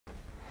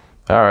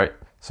All right,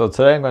 so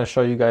today I'm going to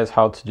show you guys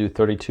how to do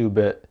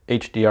 32-bit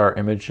HDR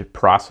image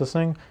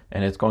processing,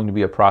 and it's going to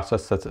be a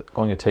process that's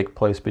going to take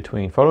place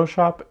between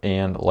Photoshop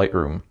and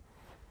Lightroom.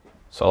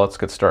 So let's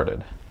get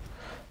started.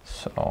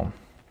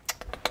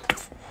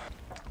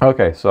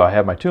 Okay, so I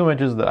have my two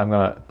images that I'm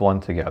going to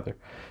blend together.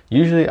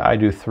 Usually I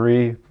do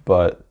three,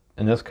 but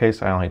in this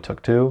case I only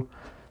took two.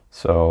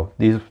 So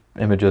these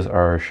images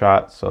are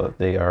shot so that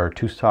they are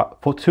two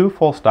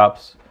full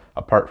stops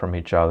apart from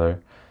each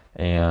other.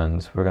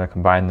 And we're going to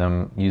combine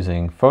them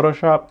using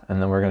Photoshop,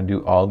 and then we're going to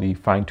do all the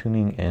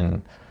fine-tuning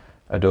in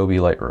Adobe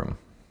Lightroom.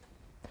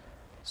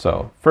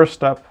 So first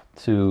step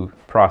to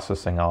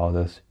processing all of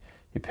this,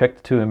 you pick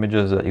the two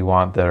images that you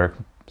want that are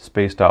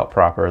spaced out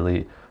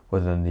properly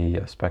within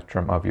the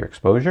spectrum of your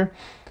exposure.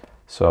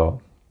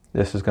 So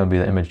this is going to be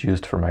the image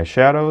used for my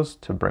shadows,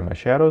 to bring my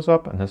shadows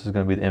up, and this is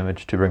going to be the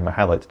image to bring my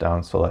highlights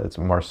down so that it's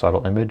a more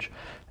subtle image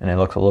and it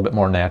looks a little bit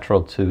more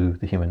natural to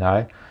the human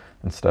eye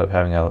instead of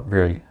having a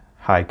very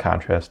high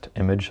contrast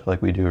image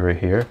like we do right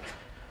here.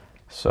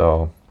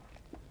 So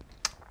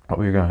what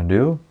we're going to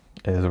do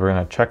is we're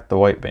going to check the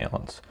white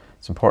balance.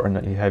 It's important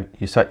that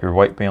you set your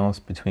white balance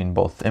between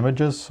both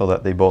images so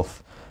that they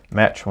both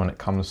match when it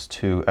comes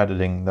to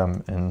editing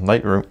them in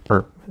Lightroom,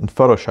 or in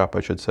Photoshop I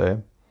should say.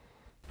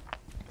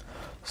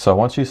 So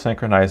once you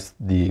synchronize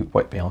the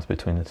white balance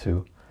between the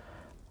two,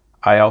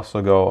 I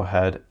also go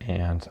ahead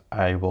and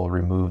I will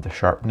remove the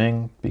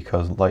sharpening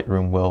because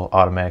Lightroom will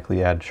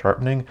automatically add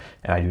sharpening,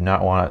 and I do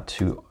not want it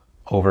to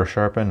over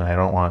sharpen, and I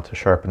don't want it to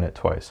sharpen it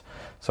twice.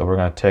 So we're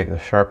going to take the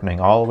sharpening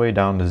all the way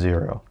down to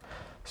 0.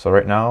 So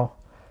right now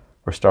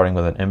we're starting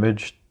with an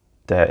image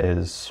that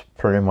is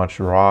pretty much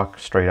raw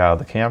straight out of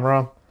the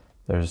camera.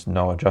 There's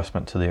no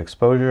adjustment to the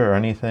exposure or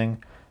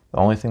anything. The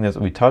only thing that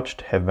we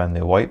touched have been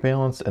the white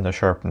balance and the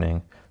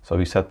sharpening. So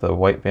we set the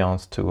white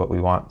balance to what we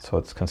want so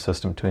it's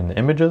consistent between the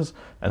images,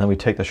 and then we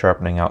take the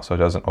sharpening out so it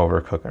doesn't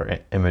overcook our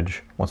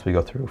image once we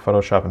go through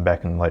Photoshop and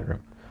back in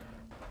Lightroom.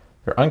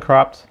 They're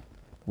uncropped,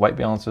 white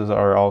balances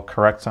are all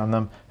correct on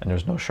them, and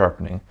there's no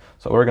sharpening.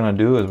 So what we're going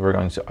to do is we're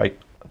going to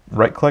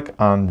right click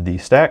on the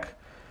stack,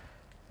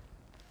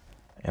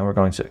 and we're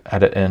going to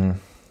edit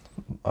in,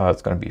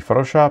 it's going to be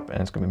Photoshop,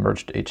 and it's going to be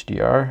merged to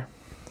HDR.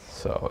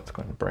 So it's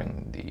going to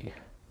bring the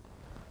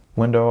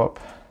window up.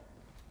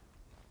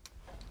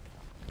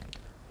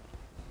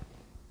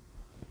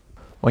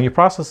 When you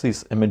process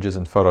these images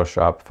in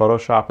Photoshop,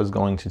 Photoshop is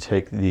going to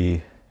take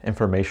the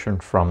information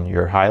from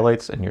your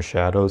highlights and your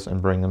shadows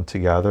and bring them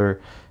together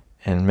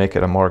and make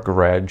it a more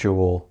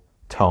gradual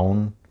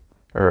tone,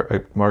 or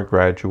a more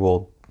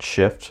gradual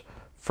shift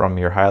from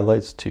your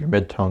highlights to your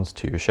midtones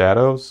to your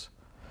shadows.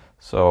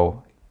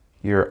 So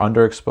your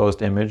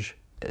underexposed image,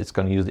 it's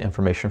going to use the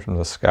information from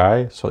the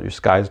sky so your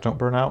skies don't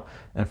burn out.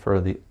 And for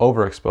the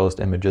overexposed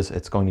images,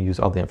 it's going to use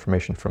all the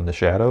information from the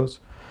shadows.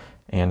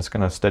 And it's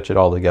going to stitch it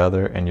all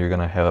together, and you're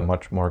going to have a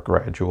much more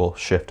gradual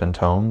shift in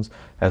tones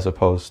as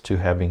opposed to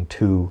having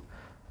two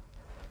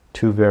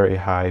very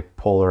high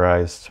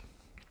polarized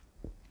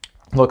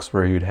looks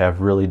where you'd have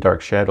really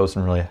dark shadows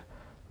and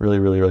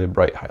really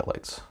bright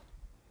highlights.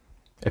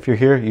 If you're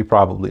here, you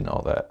probably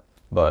know that,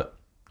 but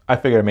I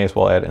figured I may as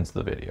well add it into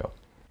the video.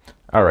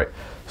 All right,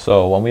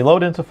 so when we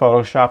load into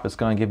Photoshop, it's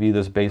going to give you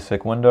this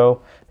basic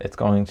window. It's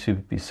going to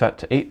be set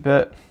to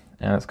 8-bit,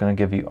 and it's going to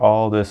give you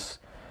all these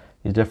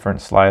different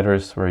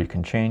sliders where you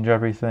can change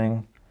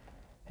everything,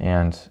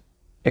 and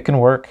it can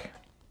work.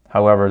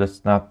 However,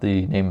 that's not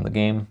the name of the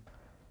game.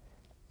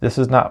 This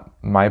is not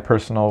my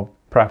personal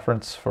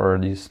preference for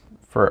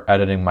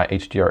editing my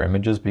HDR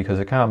images because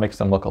it kind of makes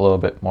them look a little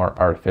bit more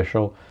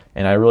artificial,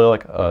 and I really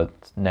like a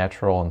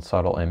natural and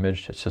subtle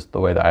image. It's just the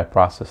way that I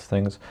process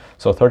things.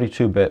 So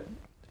 32-bit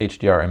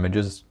HDR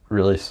images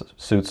really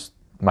suits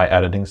my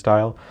editing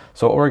style.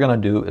 So what we're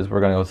going to do is we're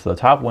going to go to the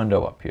top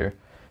window up here.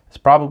 It's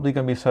probably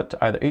going to be set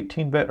to either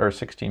 18-bit or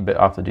 16-bit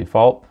off the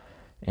default,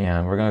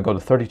 and we're going to go to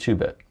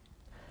 32-bit.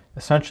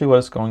 Essentially what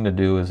it's going to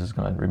do is it's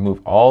going to remove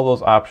all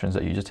those options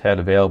that you just had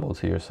available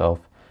to yourself,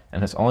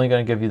 and it's only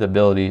going to give you the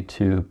ability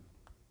to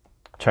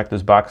check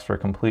this box for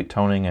complete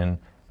toning in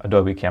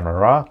Adobe Camera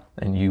Raw,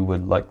 and you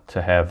would like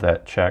to have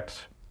that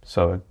checked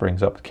so it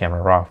brings up the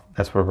Camera Raw.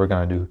 That's where we're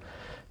going to do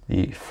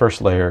the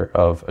first layer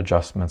of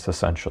adjustments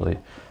essentially.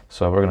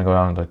 So we're going to go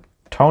down to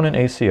Tone and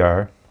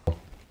ACR.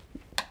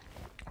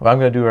 What I'm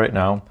going to do right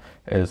now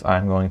is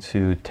I'm going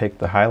to take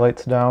the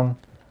highlights down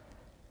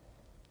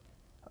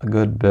a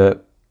good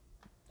bit,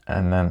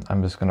 and then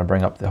I'm just going to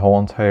bring up the whole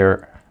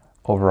entire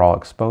overall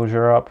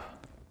exposure up.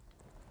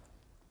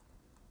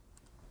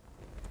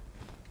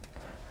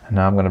 And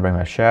now I'm going to bring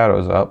my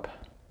shadows up.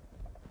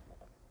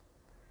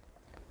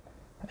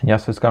 And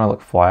yes, it's going to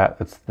look flat.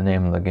 It's the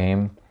name of the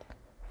game.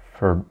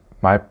 For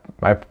my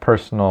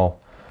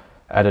personal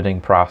editing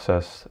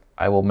process,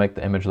 I will make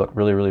the image look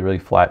really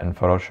flat in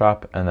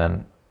Photoshop, and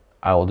then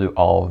I will do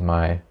all of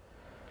my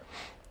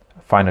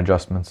fine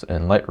adjustments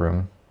in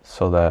Lightroom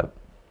so that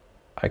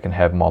I can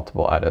have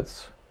multiple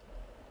edits.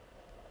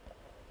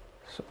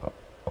 So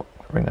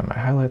bring down my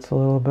highlights a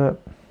little bit.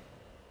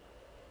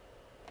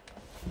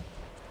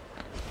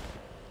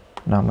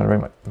 Now I'm going to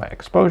bring my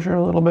exposure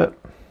a little bit.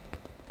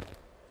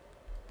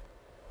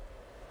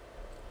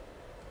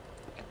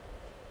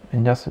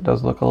 And yes, it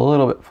does look a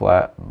little bit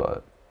flat,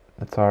 but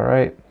it's all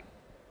right.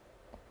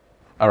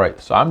 All right,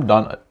 so I'm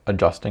done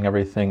adjusting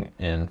everything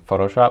in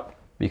Photoshop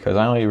because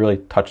I only really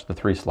touch the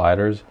 3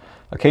 sliders.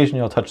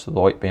 Occasionally I'll touch the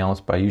white balance,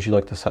 but I usually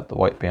like to set the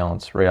white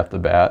balance right off the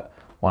bat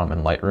when I'm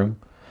in Lightroom.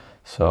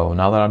 So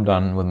now that I'm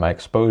done with my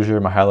exposure,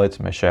 my highlights,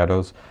 and my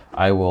shadows,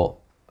 I will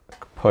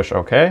push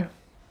OK,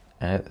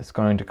 and it's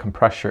going to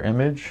compress your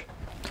image.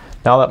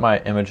 Now that my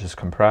image is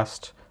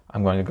compressed,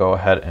 I'm going to go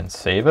ahead and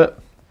save it,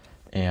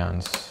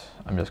 and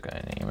I'm just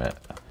going to name it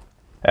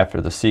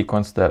after the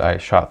sequence that I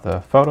shot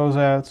the photos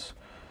as,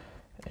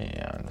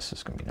 and this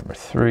is going to be number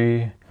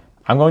 3.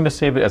 I'm going to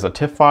save it as a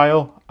TIFF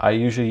file. I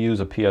usually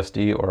use a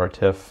PSD or a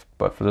TIFF,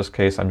 but for this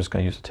case, I'm just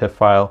going to use a TIFF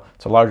file.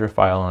 It's a larger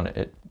file and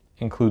it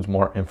includes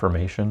more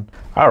information.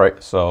 All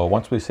right, so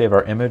once we save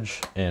our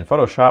image in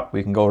Photoshop,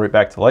 we can go right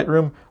back to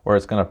Lightroom where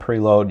it's going to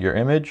preload your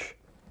image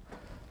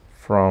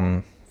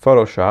from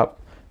Photoshop,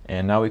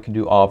 and now we can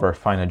do all of our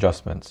fine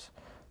adjustments.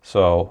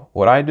 So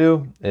what I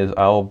do is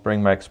I'll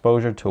bring my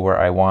exposure to where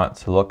I want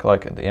it to look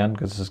like at the end,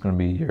 because this is going to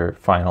be your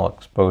final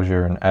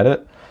exposure and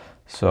edit.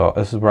 So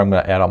this is where I'm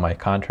going to add all my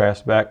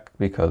contrast back,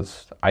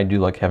 because I do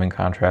like having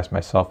contrast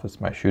myself.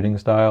 It's my shooting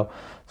style.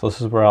 So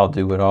this is where I'll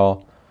do it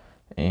all,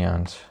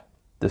 and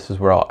this is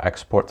where I'll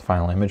export the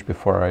final image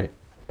before I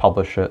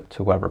publish it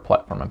to whatever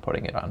platform I'm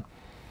putting it on.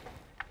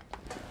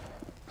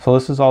 So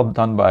this is all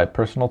done by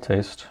personal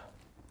taste,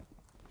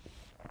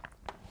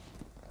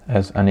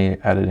 as any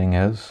editing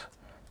is.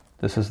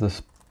 This is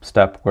the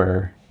step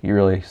where you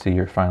really see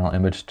your final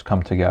image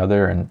come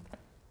together and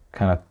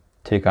kind of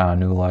take on a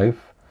new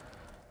life,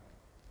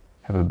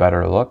 have a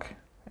better look,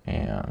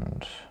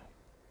 and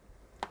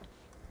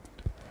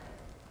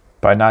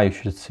by now you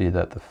should see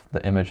that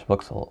the image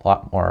looks a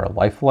lot more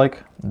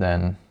lifelike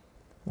than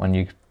when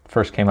you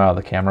first came out of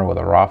the camera with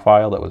a raw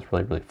file that was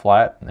really, really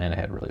flat and it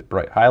had really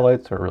bright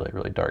highlights or really,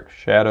 really dark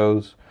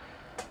shadows.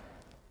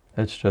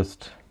 It's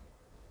just,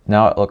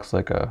 now it looks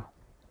like a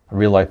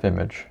real life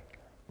image.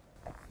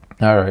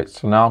 All right,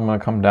 so now I'm going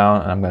to come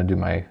down and I'm going to do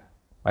my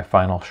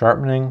final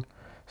sharpening.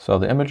 So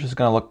the image is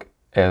going to look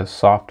as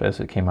soft as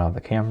it came out of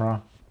the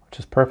camera, which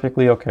is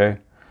perfectly okay.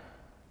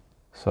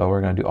 So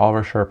we're going to do all of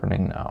our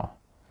sharpening now.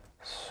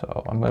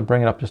 So I'm going to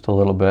bring it up just a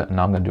little bit, and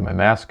now I'm going to do my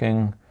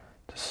masking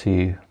to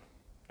see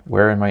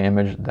where in my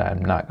image that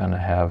I'm not going to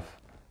have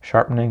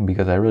sharpening,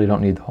 because I really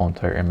don't need the whole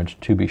entire image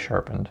to be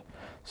sharpened.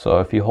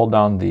 So if you hold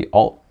down the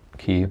Alt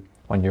key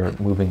when you're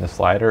moving the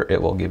slider,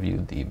 it will give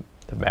you the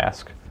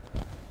mask,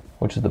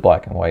 which is the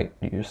black and white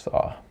you just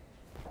saw.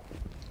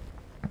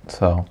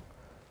 So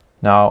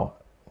now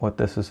what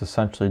this is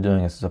essentially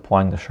doing is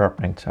applying the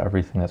sharpening to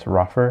everything that's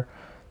rougher,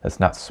 that's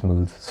not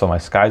smooth. So my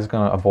sky is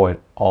going to avoid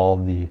all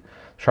the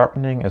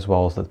sharpening as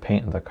well as the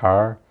paint in the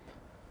car,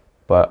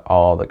 but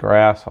all the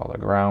grass, all the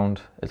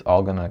ground, is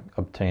all going to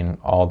obtain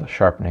all the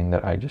sharpening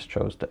that I just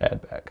chose to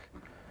add back.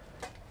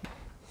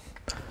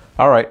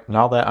 All right,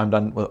 now that I'm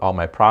done with all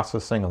my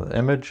processing of the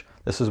image,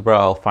 this is where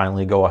I'll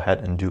finally go ahead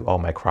and do all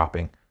my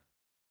cropping.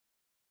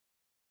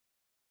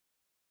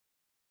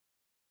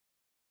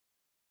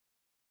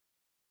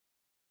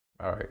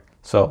 All right,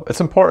 so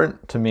it's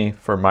important to me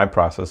for my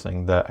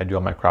processing that I do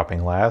all my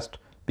cropping last,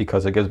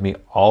 because it gives me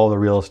all the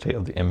real estate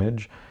of the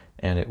image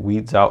and it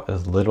weeds out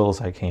as little as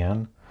I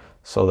can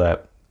so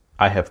that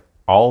I have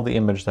all the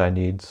image that I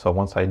need. So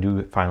once I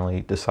do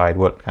finally decide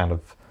what kind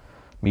of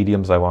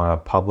mediums I want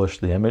to publish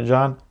the image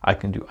on, I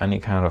can do any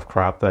kind of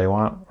crop that I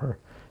want, or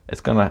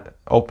it's going to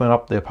open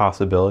up the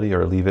possibility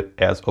or leave it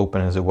as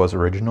open as it was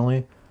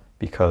originally,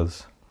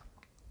 because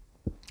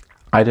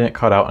I didn't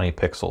cut out any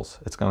pixels.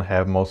 It's going to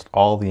have most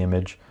all the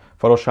image.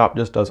 Photoshop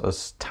just does a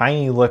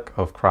tiny lick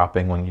of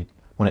cropping when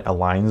it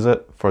aligns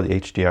it for the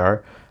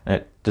HDR, and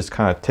it just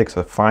kind of takes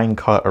a fine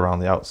cut around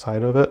the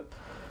outside of it.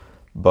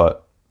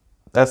 But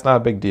that's not a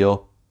big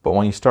deal. But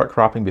when you start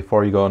cropping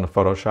before you go into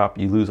Photoshop,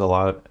 you lose a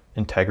lot of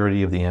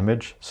integrity of the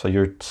image. So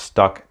you're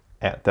stuck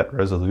at that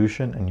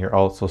resolution, and you're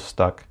also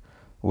stuck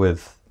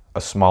with a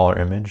smaller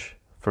image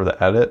for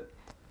the edit.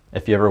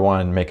 If you ever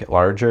want to make it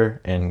larger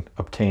and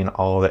obtain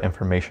all the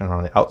information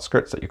on the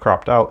outskirts that you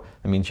cropped out,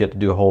 it means you have to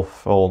do a whole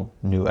full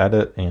new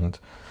edit, and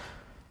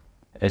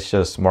it's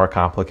just more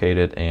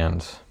complicated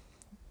and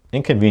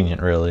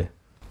inconvenient, really.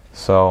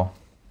 So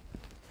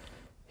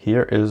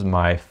here is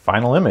my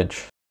final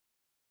image.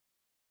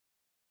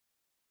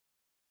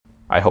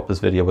 I hope this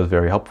video was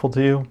very helpful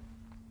to you.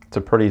 It's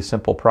a pretty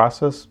simple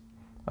process.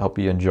 I hope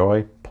you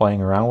enjoy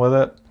playing around with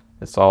it.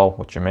 It's all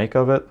what you make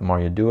of it. The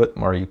more you do it, the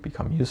more you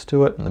become used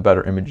to it, and the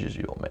better images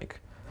you will make.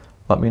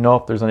 Let me know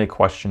if there's any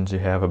questions you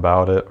have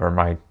about it, or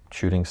my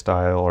shooting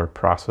style, or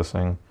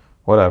processing,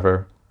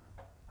 whatever.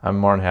 I'm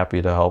more than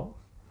happy to help.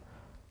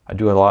 I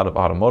do a lot of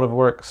automotive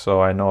work,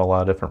 so I know a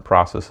lot of different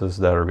processes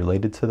that are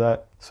related to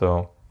that.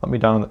 So let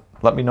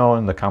me know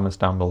in the comments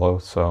down below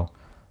so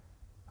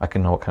I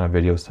can know what kind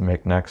of videos to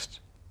make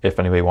next, if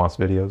anybody wants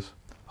videos.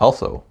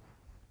 Also,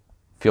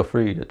 feel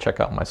free to check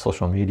out my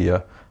social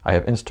media. I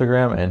have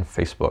Instagram and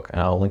Facebook, and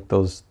I'll link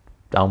those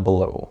down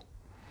below.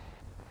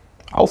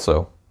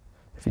 Also,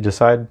 if you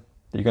decide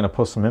that you're going to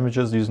post some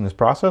images using this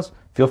process,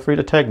 feel free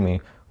to tag me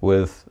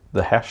with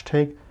the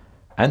hashtag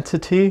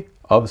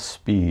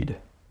 #EntityOfSpeed.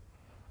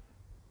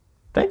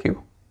 Thank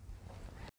you.